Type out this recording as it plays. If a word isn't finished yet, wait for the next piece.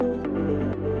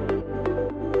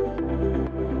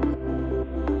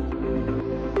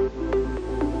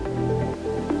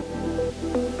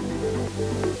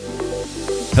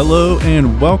Hello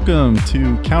and welcome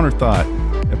to Counterthought,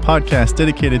 a podcast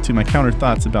dedicated to my counter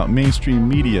thoughts about mainstream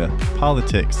media,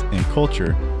 politics, and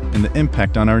culture, and the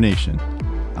impact on our nation.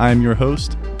 I am your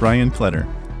host, Brian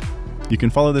Kletter. You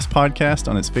can follow this podcast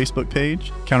on its Facebook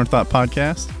page, Counterthought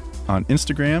Podcast, on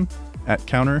Instagram at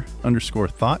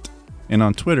 @counter_thought, and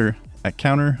on Twitter at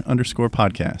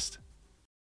 @counter_podcast.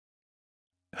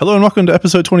 Hello and welcome to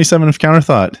episode 27 of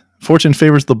Counterthought. Fortune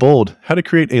favors the bold, how to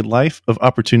create a life of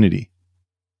opportunity.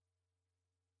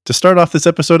 To start off this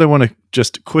episode, I want to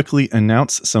just quickly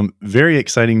announce some very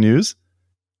exciting news.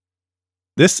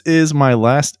 This is my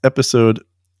last episode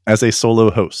as a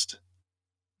solo host.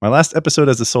 My last episode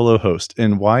as a solo host.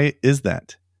 And why is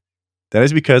that? That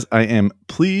is because I am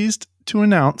pleased to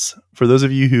announce, for those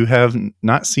of you who have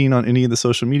not seen on any of the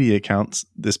social media accounts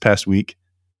this past week,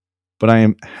 but I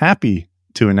am happy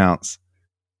to announce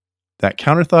that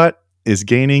Counterthought is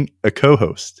gaining a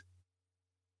co-host.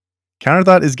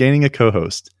 Counterthought is gaining a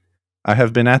co-host. I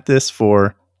have been at this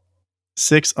for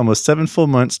 6, almost 7 full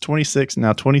months, 26,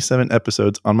 now 27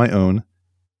 episodes on my own.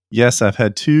 Yes, I've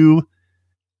had 2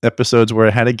 episodes where I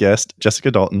had a guest,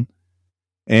 Jessica Dalton,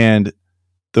 and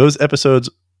those episodes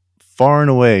far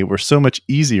and away were so much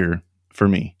easier for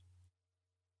me.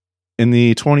 In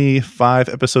the 25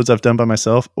 episodes I've done by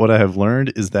myself, what I have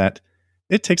learned is that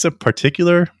it takes a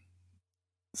particular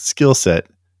skill set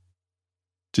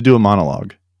to do a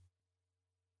monologue.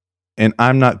 And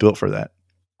I'm not built for that.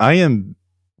 I am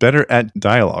better at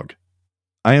dialogue.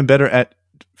 I am better at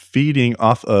feeding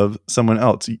off of someone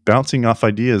else, bouncing off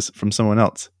ideas from someone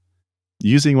else,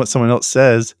 using what someone else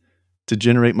says to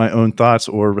generate my own thoughts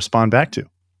or respond back to.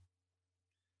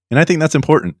 And I think that's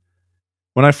important.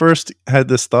 When I first had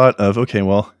this thought of, okay,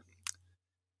 well,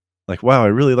 like, wow, I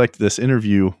really liked this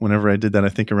interview whenever I did that, I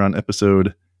think around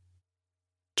episode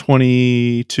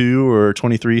 22 or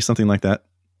 23, something like that.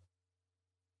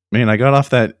 Man, I got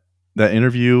off that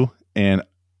interview and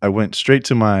I went straight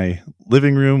to my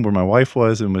living room where my wife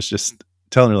was and was just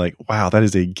telling her like, wow, that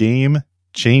is a game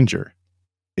changer.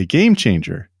 A game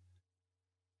changer.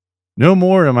 No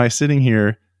more am I sitting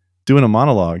here doing a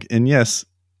monologue. And yes,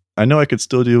 I know I could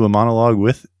still do a monologue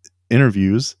with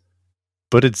interviews,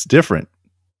 but it's different.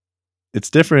 It's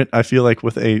different, I feel like,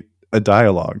 with a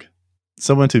dialogue.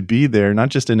 Someone to be there, not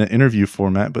just in an interview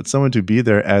format, but someone to be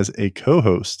there as a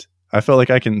co-host. I feel like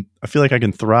I can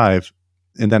thrive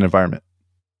in that environment.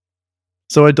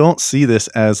 So I don't see this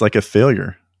as like a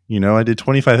failure. You know, I did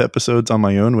 25 episodes on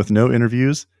my own with no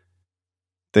interviews.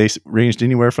 They ranged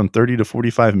anywhere from 30 to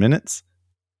 45 minutes.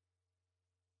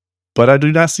 But I do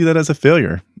not see that as a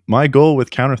failure. My goal with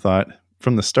Counterthought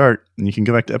from the start, and you can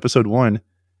go back to episode 1,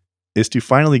 is to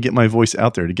finally get my voice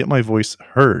out there, to get my voice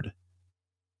heard,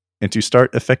 and to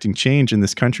start affecting change in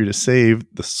this country to save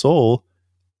the soul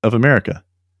of America.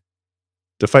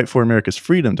 To fight for America's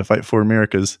freedom, to fight for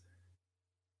America's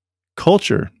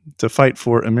culture, to fight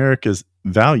for America's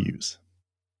values.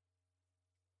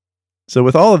 So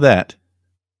with all of that,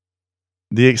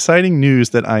 the exciting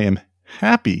news that I am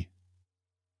happy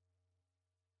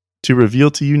to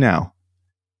reveal to you now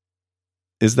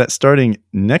is that starting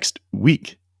next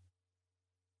week,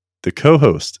 the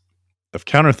co-host of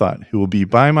Counterthought, who will be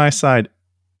by my side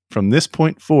from this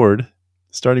point forward,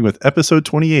 starting with episode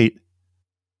 28,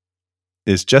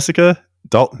 is Jessica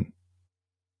Dalton.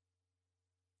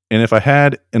 And if I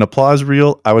had an applause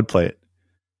reel, I would play it.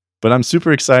 But I'm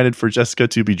super excited for Jessica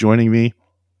to be joining me.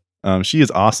 She is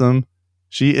awesome.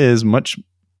 She is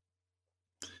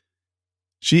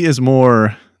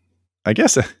more, I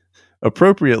guess,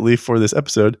 appropriately for this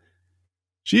episode,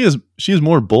 she is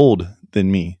more bold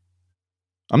than me.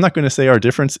 I'm not going to say our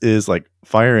difference is like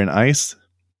fire and ice,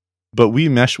 but we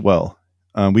mesh well.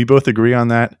 We both agree on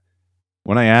that.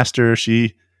 When I asked her,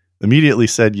 she immediately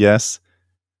said yes.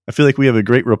 I feel like we have a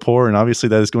great rapport, and obviously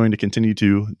that is going to continue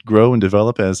to grow and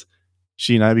develop as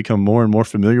she and I become more and more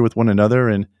familiar with one another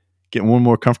and get more and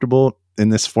more comfortable in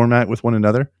this format with one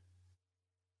another.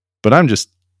 But I'm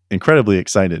just incredibly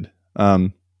excited.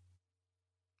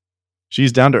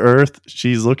 She's down to earth.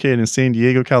 She's located in San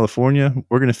Diego, California.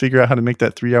 We're going to figure out how to make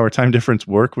that 3-hour time difference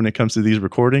work when it comes to these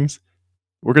recordings.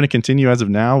 We're going to continue as of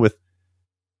now with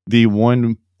the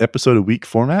 1 episode a week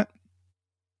format.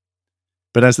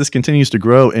 But as this continues to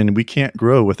grow, and we can't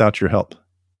grow without your help.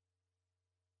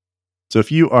 So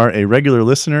if you are a regular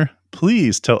listener,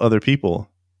 please tell other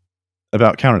people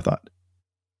about Counterthought.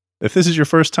 If this is your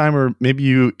first time, or maybe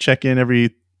you check in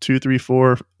every 2, 3,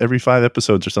 4, every 5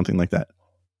 episodes or something like that,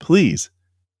 please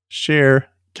share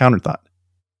Counterthought.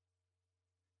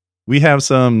 We have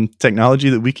some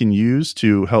technology that we can use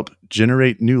to help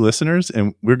generate new listeners,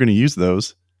 and we're going to use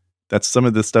those. That's some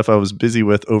of the stuff I was busy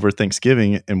with over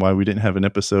Thanksgiving and why we didn't have an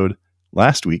episode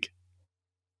last week.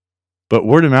 But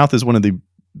word of mouth is one of the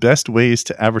best ways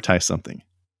to advertise something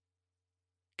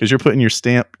because you're putting your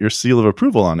stamp, your seal of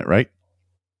approval on it, right?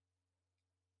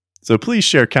 So please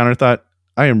share Counterthought.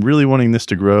 I am really wanting this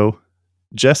to grow.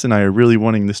 Jess and I are really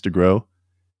wanting this to grow,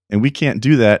 and we can't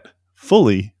do that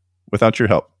fully without your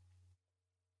help.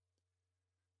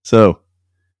 So,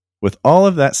 with all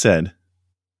of that said,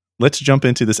 let's jump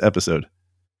into this episode.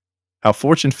 How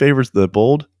fortune favors the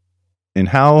bold, and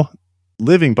how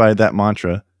living by that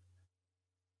mantra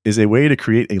is a way to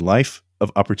create a life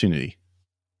of opportunity.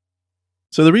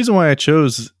 So the reason why I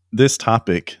chose this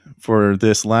topic for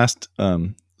this last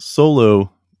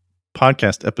solo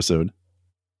podcast episode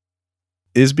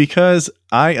is because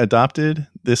I adopted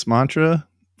this mantra,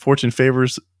 fortune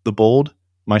favors the bold,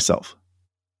 myself.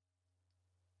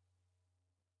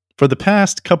 For the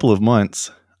past couple of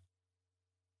months,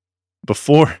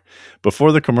 before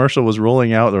the commercial was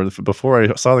rolling out, or before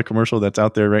I saw the commercial that's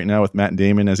out there right now with Matt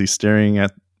Damon as he's staring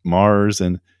at Mars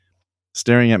and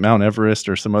staring at Mount Everest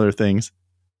or some other things,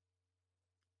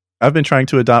 I've been trying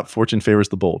to adopt fortune favors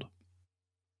the bold.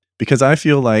 Because I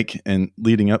feel like, and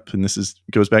leading up, and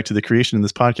goes back to the creation of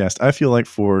this podcast, I feel like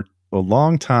for a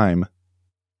long time,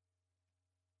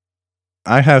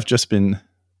 I have just been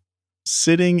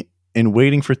sitting and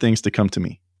waiting for things to come to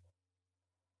me.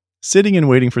 Sitting and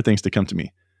waiting for things to come to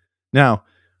me. Now,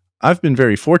 I've been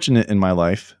very fortunate in my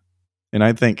life, and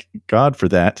I thank God for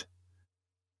that,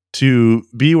 to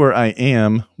be where I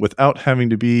am without having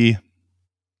to be,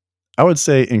 I would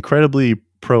say, incredibly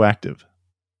proactive.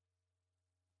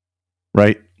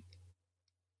 Right?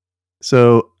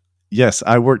 So, yes,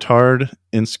 I worked hard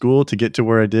in school to get to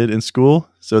where I did in school,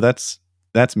 so that's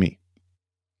me.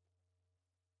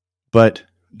 But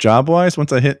job-wise,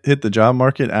 once I hit the job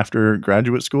market after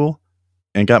graduate school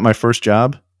and got my first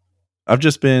job, I've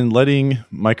just been letting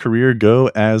my career go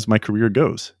as my career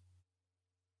goes.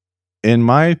 In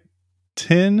my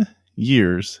 10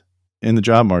 years in the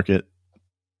job market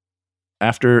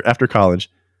after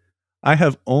college, I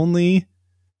have only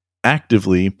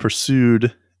actively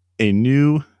pursued a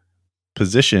new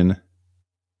position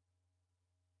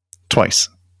twice.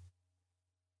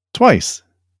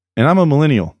 And I'm a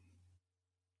millennial,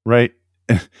 right?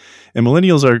 And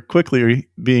millennials are quickly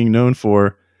being known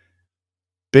for,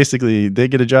 basically, they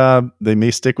get a job, they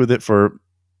may stick with it for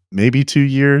maybe 2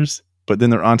 years, but then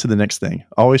they're on to the next thing.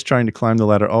 Always trying to climb the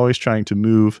ladder, always trying to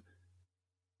move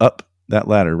up that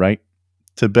ladder, right?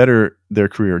 To better their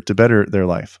career, to better their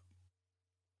life.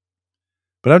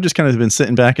 But I've just kind of been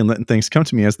sitting back and letting things come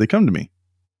to me as they come to me.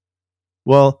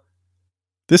 Well,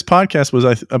 this podcast was,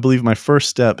 I believe, my first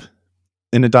step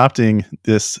in adopting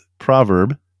this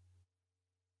proverb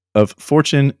of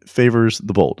fortune favors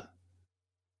the bold.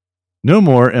 No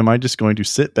more am I just going to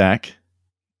sit back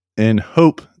and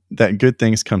hope that good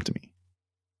things come to me.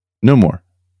 No more.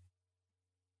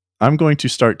 I'm going to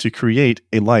start to create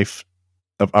a life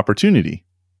of opportunity.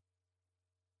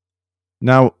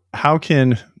 Now, how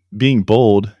can being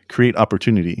bold create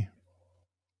opportunity?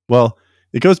 Well,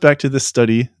 it goes back to this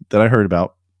study that I heard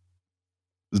about.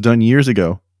 It was done years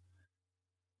ago.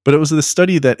 But it was this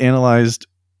study that analyzed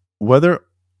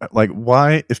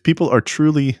why, if people are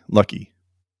truly lucky.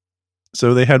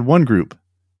 So they had one group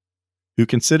who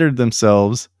considered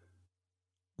themselves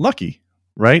lucky,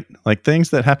 right? Like things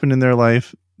that happened in their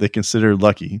life, they considered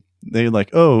lucky. They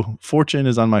fortune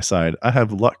is on my side. I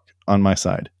have luck on my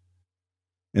side.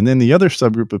 And then the other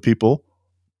subgroup of people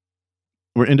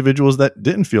were individuals that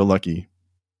didn't feel lucky.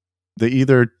 They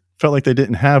either felt like they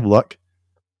didn't have luck,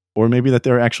 or maybe that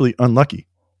they were actually unlucky.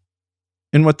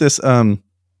 And what this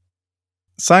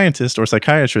scientist or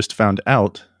psychiatrist found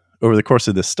out over the course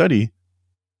of this study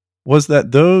was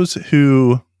that those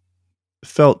who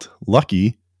felt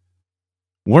lucky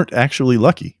weren't actually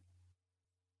lucky.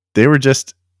 They were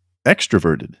just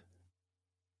extroverted.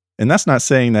 And that's not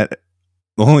saying that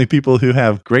the only people who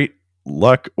have great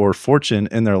luck or fortune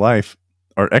in their life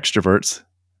are extroverts.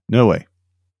 No way.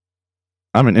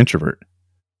 I'm an introvert.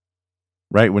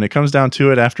 Right? When it comes down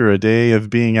to it, after a day of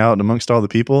being out amongst all the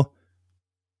people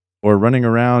or running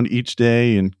around each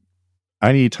day, and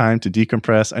I need time to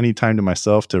decompress. I need time to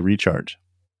myself to recharge.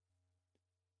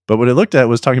 But what I looked at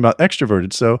was talking about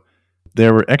extroverted. So they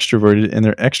were extroverted, and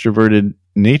their extroverted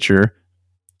nature,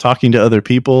 talking to other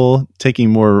people, taking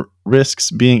more risks,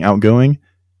 being outgoing,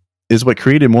 is what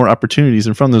created more opportunities.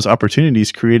 And from those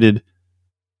opportunities created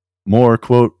more,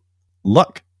 quote,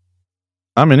 luck.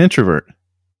 I'm an introvert.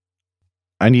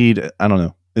 I need,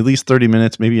 at least 30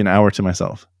 minutes, maybe an hour to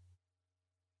myself.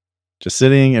 Just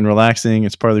sitting and relaxing.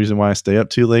 It's part of the reason why I stay up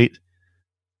too late.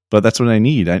 But that's what I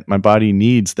need. My body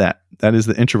needs that. That is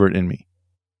the introvert in me.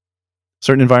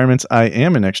 Certain environments, I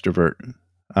am an extrovert.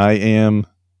 I am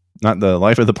not the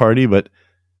life of the party, but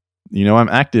I'm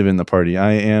active in the party.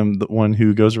 I am the one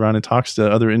who goes around and talks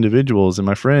to other individuals and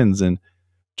my friends and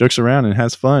jokes around and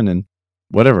has fun and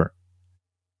whatever.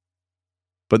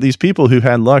 But these people who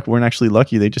had luck weren't actually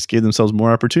lucky. They just gave themselves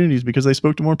more opportunities because they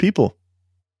spoke to more people.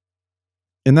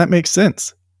 And that makes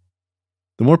sense.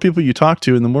 The more people you talk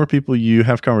to and the more people you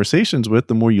have conversations with,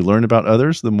 the more you learn about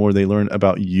others, the more they learn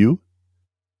about you.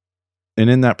 And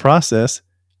in that process,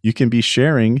 you can be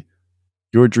sharing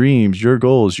your dreams, your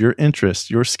goals, your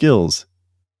interests, your skills,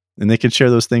 and they can share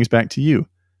those things back to you.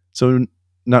 So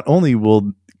not only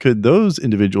could those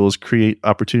individuals create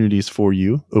opportunities for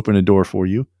you, open a door for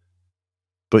you,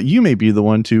 but you may be the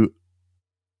one to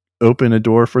open a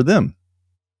door for them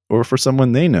or for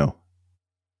someone they know.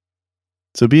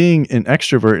 So being an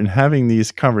extrovert and having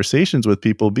these conversations with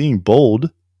people, being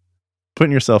bold,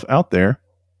 putting yourself out there,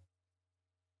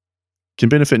 can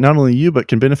benefit not only you, but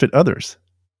can benefit others.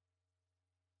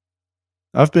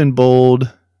 I've been bold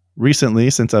recently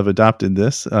since I've adopted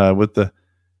this with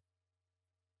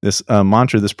this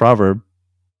mantra, this proverb.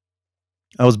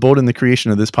 I was bold in the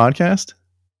creation of this podcast.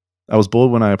 I was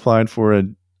bold when I applied for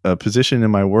a position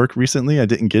in my work recently. I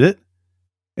didn't get it.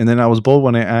 And then I was bold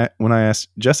when I asked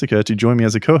Jessica to join me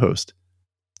as a co-host.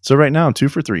 So right now I'm 2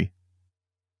 for 3.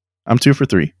 I'm 2 for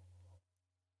 3.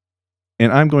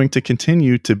 And I'm going to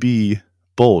continue to be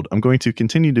bold. I'm going to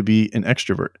continue to be an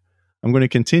extrovert. I'm going to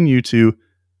continue to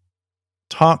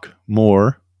talk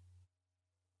more,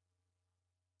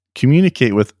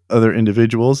 communicate with other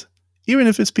individuals, even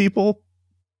if it's people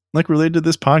like related to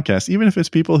this podcast, even if it's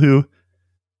people who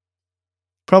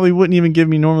probably wouldn't even give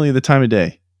me normally the time of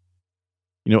day.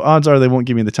 Odds are they won't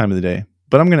give me the time of the day,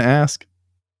 but I'm going to ask.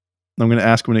 I'm going to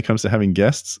ask when it comes to having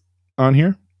guests on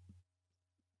here.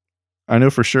 I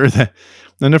know for sure that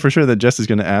Jess is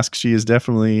going to ask. She is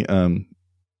definitely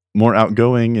more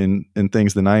outgoing in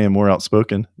things than I am, more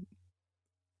outspoken.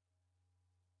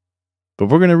 But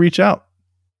we're going to reach out.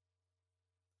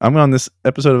 I'm on this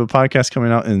episode of a podcast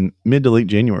coming out in mid to late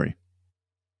January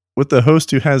with the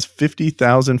host who has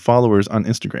 50,000 followers on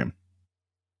Instagram.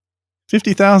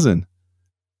 50,000.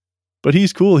 But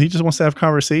he's cool. He just wants to have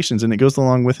conversations, and it goes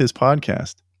along with his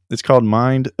podcast. It's called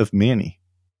Mind of Manny.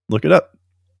 Look it up.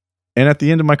 And at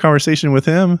the end of my conversation with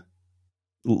him,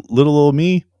 little old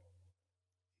me,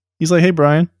 he's like, "Hey,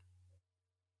 Brian,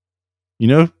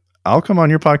 I'll come on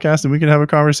your podcast and we can have a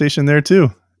conversation there too."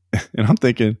 And I'm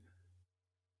thinking,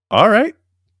 all right,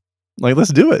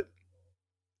 let's do it.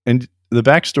 And the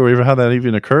backstory of how that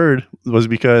even occurred was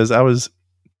because I was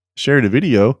shared a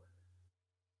video,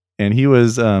 and he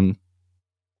was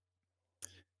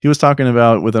talking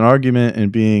about with an argument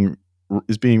and being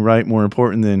right more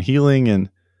important than healing. And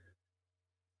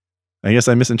I guess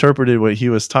I misinterpreted what he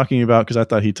was talking about because I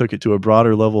thought he took it to a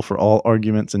broader level for all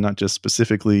arguments and not just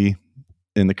specifically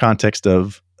in the context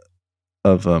of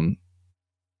a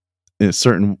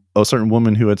certain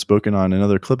woman who had spoken on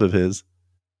another clip of his.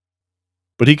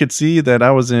 But he could see that I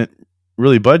wasn't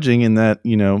really budging, and that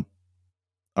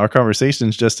our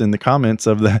conversations just in the comments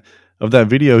of that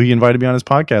video, he invited me on his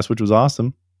podcast, which was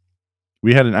awesome.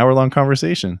 We had an hour-long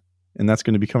conversation, and that's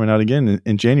going to be coming out again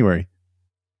in January.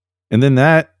 And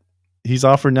then he's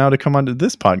offered now to come onto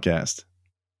this podcast.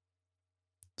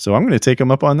 So I'm going to take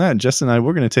him up on that. Jess and I,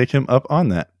 we're going to take him up on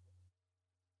that.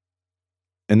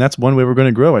 And that's one way we're going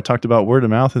to grow. I talked about word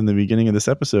of mouth in the beginning of this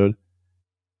episode.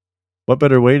 What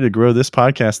better way to grow this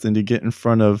podcast than to get in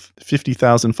front of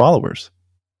 50,000 followers?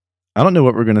 I don't know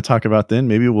what we're going to talk about then.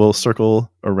 Maybe we'll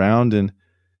circle around and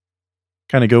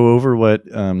kind of go over what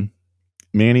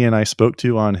Manny and I spoke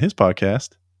to on his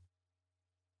podcast.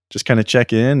 Just kind of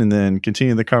check in and then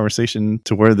continue the conversation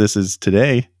to where this is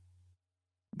today.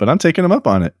 But I'm taking him up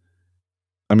on it.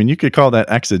 I mean, you could call that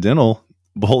accidental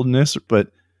boldness,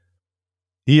 but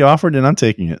he offered and I'm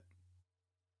taking it.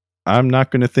 I'm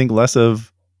not going to think less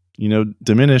of,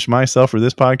 diminish myself for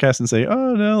this podcast and say,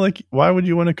 "Oh no, why would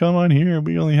you want to come on here?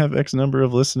 We only have X number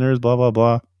of listeners, blah, blah,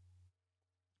 blah."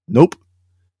 Nope.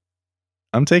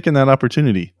 I'm taking that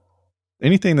opportunity.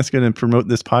 Anything that's going to promote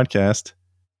this podcast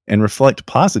and reflect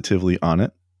positively on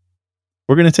it,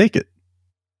 we're going to take it.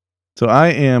 So I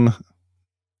am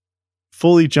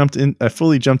fully jumped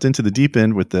into the deep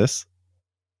end with this.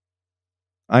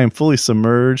 I am fully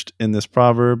submerged in this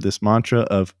proverb, this mantra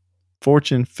of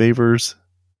fortune favors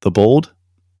the bold.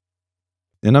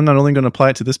 And I'm not only going to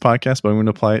apply it to this podcast, but I'm going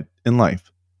to apply it in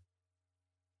life.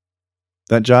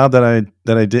 That job that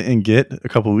I didn't get a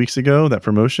couple of weeks ago, that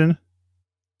promotion,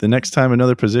 the next time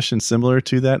another position similar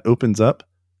to that opens up,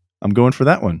 I'm going for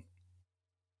that one.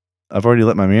 I've already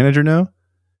let my manager know.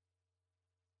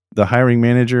 The hiring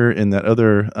manager in that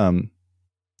other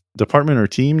department or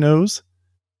team knows.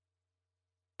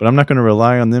 But I'm not going to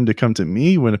rely on them to come to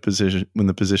me when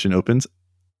the position opens.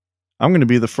 I'm going to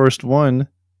be the first one.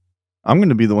 I'm going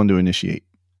to be the one to initiate.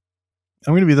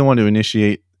 I'm going to be the one to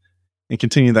initiate and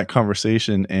continue that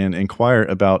conversation and inquire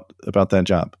about that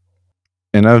job.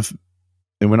 And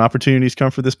when opportunities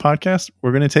come for this podcast,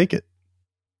 we're going to take it.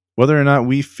 Whether or not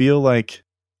we feel like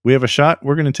we have a shot,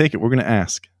 we're going to take it. We're going to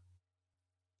ask.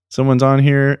 Someone's on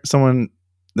here, someone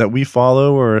that we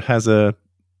follow or has a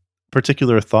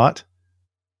particular thought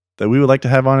that we would like to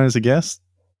have on as a guest.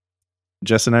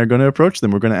 Jess and I are going to approach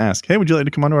them. We're going to ask, hey, would you like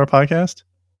to come onto our podcast?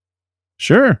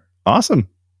 Sure. Awesome.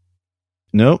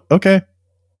 No. Okay.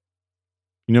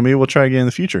 Maybe we'll try again in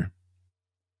the future.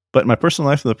 But in my personal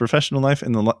life, the professional life,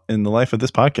 and in the life of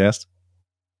this podcast,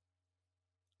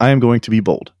 I am going to be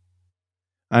bold.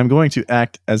 I'm going to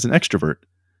act as an extrovert.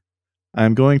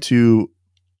 I'm going to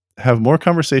have more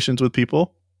conversations with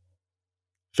people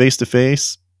face to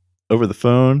face, over the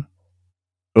phone,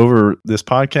 over this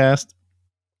podcast,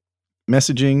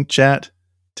 messaging, chat,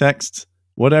 texts,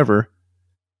 whatever,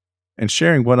 and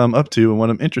sharing what I'm up to and what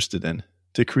I'm interested in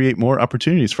to create more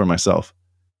opportunities for myself.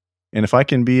 And if I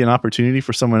can be an opportunity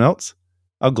for someone else,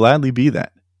 I'll gladly be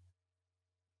that.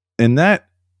 And that,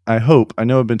 I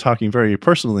know I've been talking very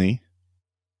personally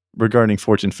regarding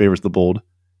Fortune Favors the Bold,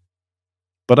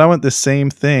 but I want the same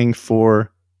thing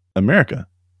for America.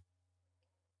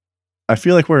 I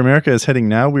feel like where America is heading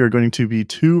now, we are going to be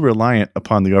too reliant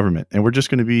upon the government. And we're just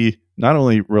going to be not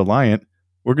only reliant,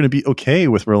 we're going to be okay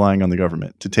with relying on the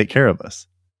government to take care of us.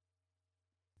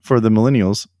 For the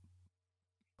millennials,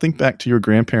 think back to your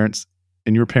grandparents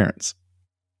and your parents.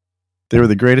 They were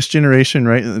the greatest generation,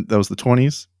 right? That was the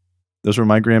 20s. Those were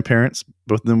my grandparents.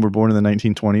 Both of them were born in the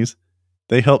 1920s.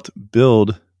 They helped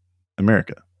build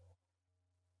America.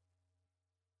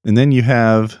 And then you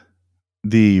have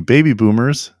the baby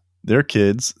boomers, their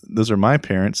kids. Those are my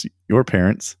parents, your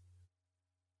parents.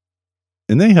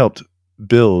 And they helped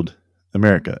build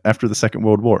America after the Second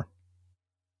World War.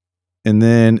 And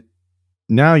then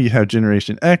now you have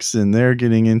Generation X, and they're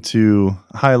getting into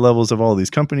high levels of all these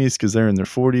companies because they're in their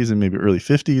 40s and maybe early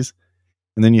 50s.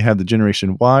 And then you have the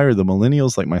Generation Y, or the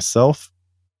millennials like myself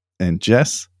and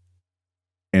Jess.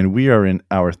 And we are in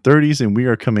our 30s, and we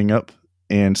are coming up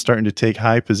and starting to take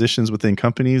high positions within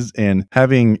companies and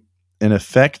having an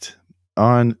effect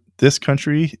on this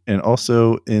country and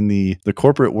also in the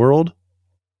corporate world.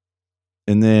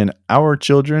 And then our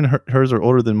children, hers are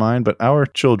older than mine, but our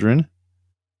children,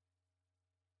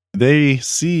 they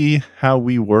see how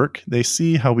we work. They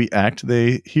see how we act.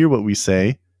 They hear what we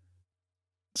say.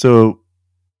 So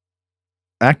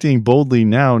acting boldly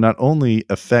now not only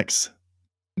affects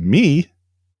me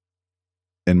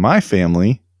and my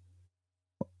family,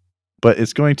 but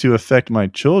it's going to affect my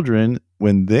children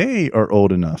when they are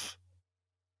old enough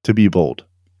to be bold.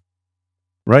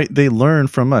 Right? They learn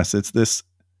from us. It's this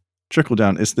trickle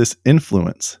down. It's this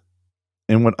influence.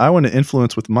 And what I want to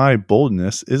influence with my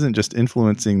boldness isn't just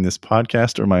influencing this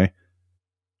podcast or my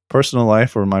personal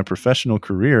life or my professional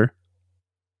career.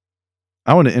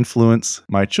 I want to influence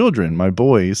my children, my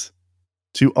boys,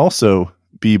 to also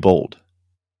be bold,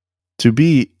 to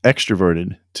be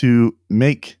extroverted, to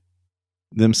make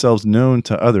themselves known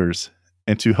to others,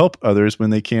 and to help others when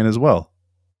they can as well,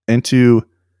 and to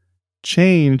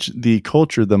change the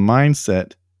culture, the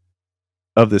mindset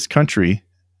of this country,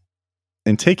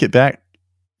 and take it back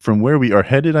from where we are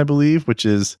headed, I believe, which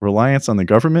is reliance on the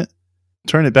government,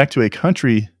 turn it back to a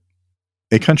country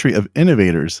of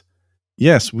innovators.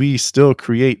 Yes, we still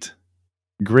create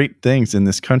great things in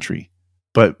this country,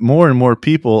 but more and more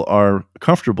people are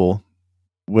comfortable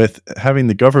with having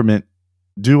the government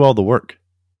do all the work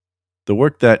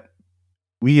that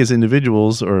we as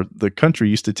individuals or the country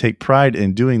used to take pride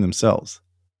in doing themselves.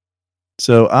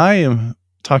 So I am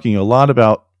talking a lot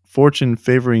about fortune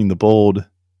favoring the bold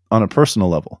on a personal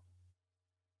level.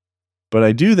 But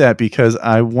I do that because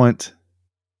I want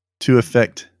to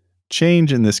affect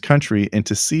change in this country and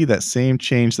to see that same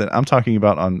change that I'm talking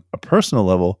about on a personal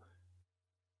level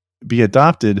be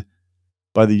adopted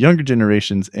by the younger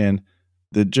generations and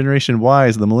the Generation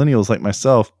Ys, the millennials like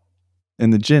myself,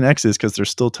 and the Gen Xs, because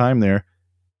there's still time there.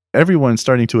 Everyone's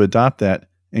starting to adopt that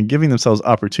and giving themselves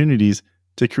opportunities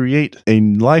to create a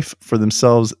life for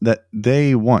themselves that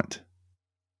they want,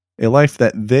 a life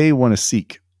that they want to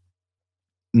seek,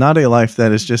 not a life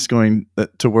that is just going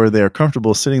to where they are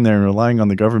comfortable sitting there and relying on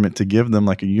the government to give them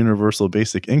like a universal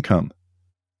basic income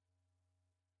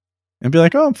and be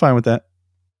like, oh, I'm fine with that.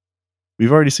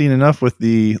 We've already seen enough with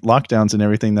the lockdowns and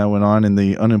everything that went on, and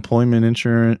the unemployment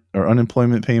insurance or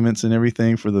unemployment payments and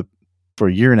everything for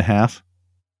a year and a half.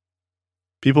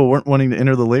 People weren't wanting to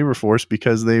enter the labor force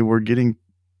because they were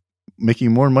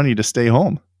making more money to stay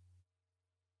home.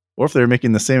 Or if they were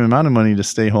making the same amount of money to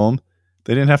stay home,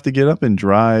 they didn't have to get up and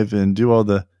drive and do all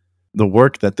the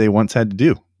work that they once had to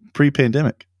do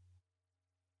pre-pandemic.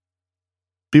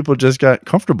 People just got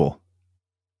comfortable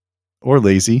or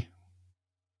lazy.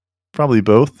 Probably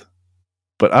both.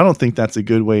 But I don't think that's a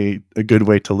good way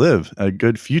to live, a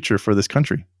good future for this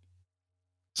country.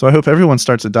 So I hope everyone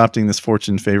starts adopting this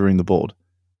fortune favoring the bold.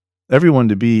 Everyone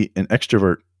to be an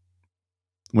extrovert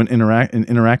when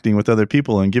interacting with other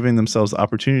people and giving themselves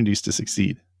opportunities to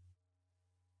succeed.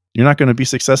 You're not going to be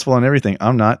successful on everything.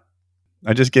 I'm not.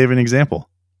 I just gave an example.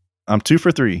 I'm 2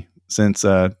 for 3 since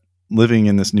living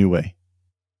in this new way.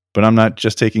 But I'm not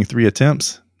just taking 3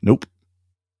 attempts. Nope.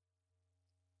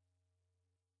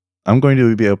 I'm going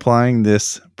to be applying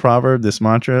this proverb, this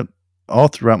mantra, all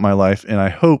throughout my life, and I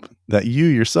hope that you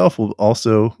yourself will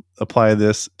also apply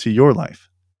this to your life.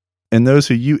 And those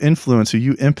who you influence, who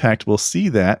you impact, will see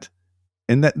that,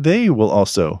 and that they will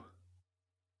also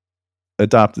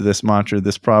adopt this mantra,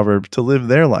 this proverb, to live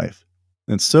their life,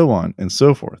 and so on and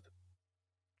so forth.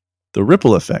 The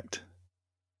ripple effect.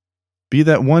 Be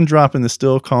that one drop in the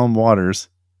still calm waters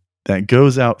that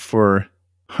goes out for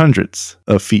hundreds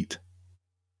of feet.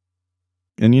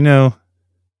 And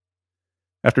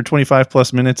after 25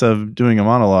 plus minutes of doing a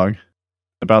monologue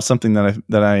about something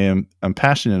I'm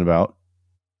passionate about,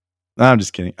 I'm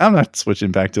just kidding. I'm not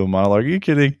switching back to a monologue. Are you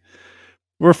kidding?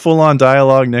 We're full on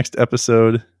dialogue next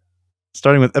episode,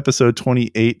 starting with episode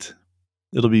 28.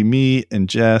 It'll be me and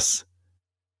Jess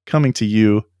coming to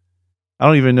you. I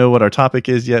don't even know what our topic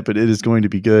is yet, but it is going to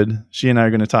be good. She and I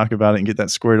are going to talk about it and get that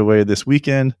squared away this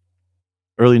weekend,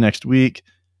 early next week.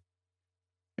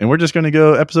 And we're just going to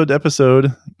go episode to episode,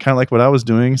 kind of like what I was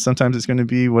doing. Sometimes it's going to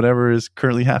be whatever is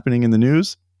currently happening in the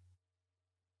news.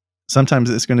 Sometimes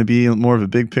it's going to be more of a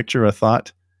big picture, a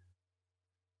thought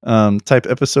type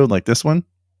episode like this one.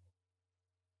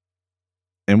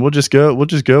 And we'll just go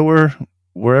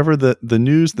wherever the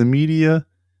news, the media,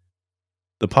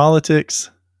 the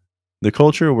politics, the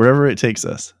culture, wherever it takes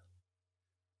us.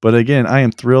 But again, I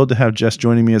am thrilled to have Jess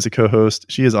joining me as a co-host.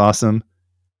 She is awesome.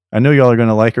 I know y'all are going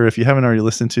to like her. If you haven't already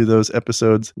listened to those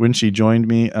episodes when she joined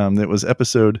me, that was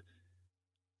episode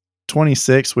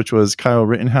 26, which was Kyle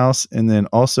Rittenhouse. And then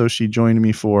also she joined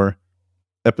me for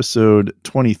episode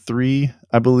 23,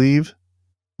 I believe.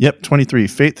 Yep, 23,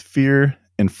 Faith, Fear,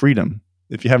 and Freedom.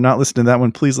 If you have not listened to that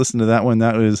one, please listen to that one.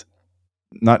 That is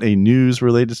not a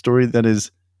news-related story. That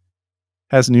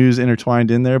has news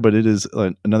intertwined in there, but it is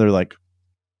another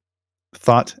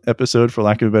thought episode, for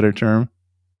lack of a better term,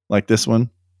 like this one.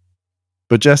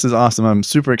 But Jess is awesome. I'm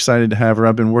super excited to have her.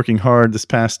 I've been working hard this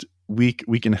past week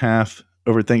and a half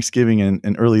over Thanksgiving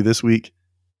and early this week,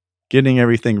 getting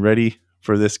everything ready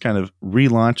for this kind of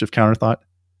relaunch of Counterthought.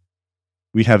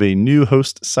 We have a new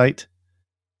host site.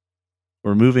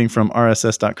 We're moving from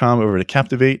rss.com over to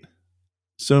Captivate.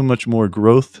 So much more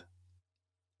growth,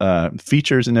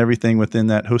 features and everything within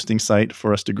that hosting site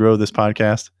for us to grow this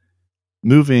podcast.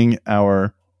 Moving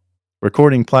our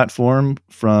recording platform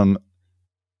from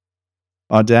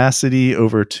Audacity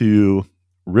over to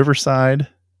Riverside,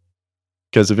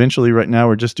 because eventually right now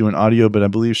we're just doing audio, but I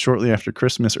believe shortly after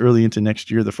Christmas, early into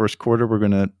next year, the first quarter, we're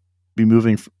going to be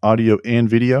moving audio and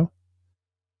video.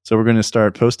 So we're going to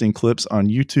start posting clips on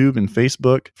YouTube and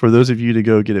Facebook for those of you to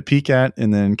go get a peek at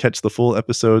and then catch the full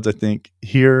episodes, I think,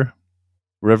 here,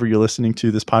 wherever you're listening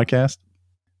to this podcast.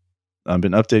 I've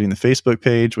been updating the Facebook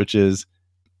page, which is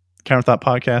Counterthought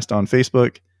Podcast on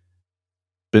Facebook.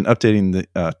 Been updating the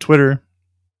Twitter.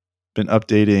 Been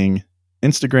updating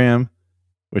Instagram,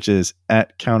 which is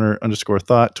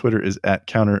 @counter_thought. Twitter is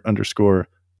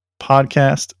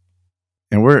 @counter_podcast.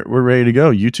 And we're ready to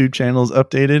go. YouTube channel is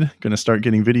updated. Going to start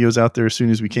getting videos out there as soon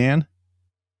as we can.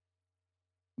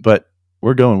 But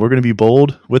we're going. We're going to be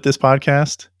bold with this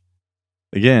podcast.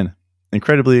 Again,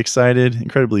 incredibly excited,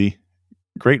 incredibly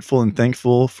grateful and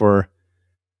thankful for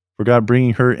God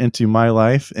bringing her into my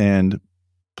life and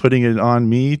putting it on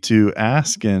me to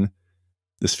ask, and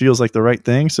this feels like the right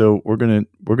thing. So we're going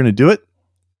to do it.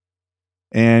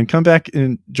 And come back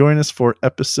and join us for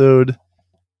episode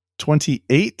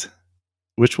 28,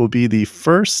 which will be the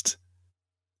first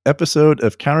episode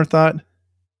of Counterthought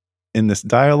in this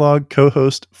dialogue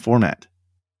co-host format.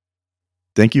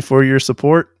 Thank you for your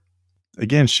support.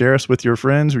 Again, share us with your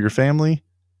friends or your family,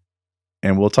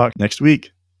 and we'll talk next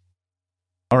week.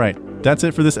 All right, that's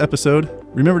it for this episode.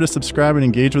 Remember to subscribe and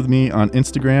engage with me on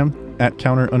Instagram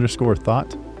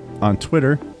 @counter_thought. on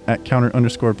Twitter at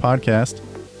 @counter_podcast,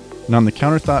 and on the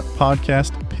Counterthought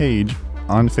podcast page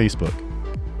on Facebook.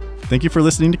 Thank you for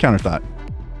listening to Counterthought.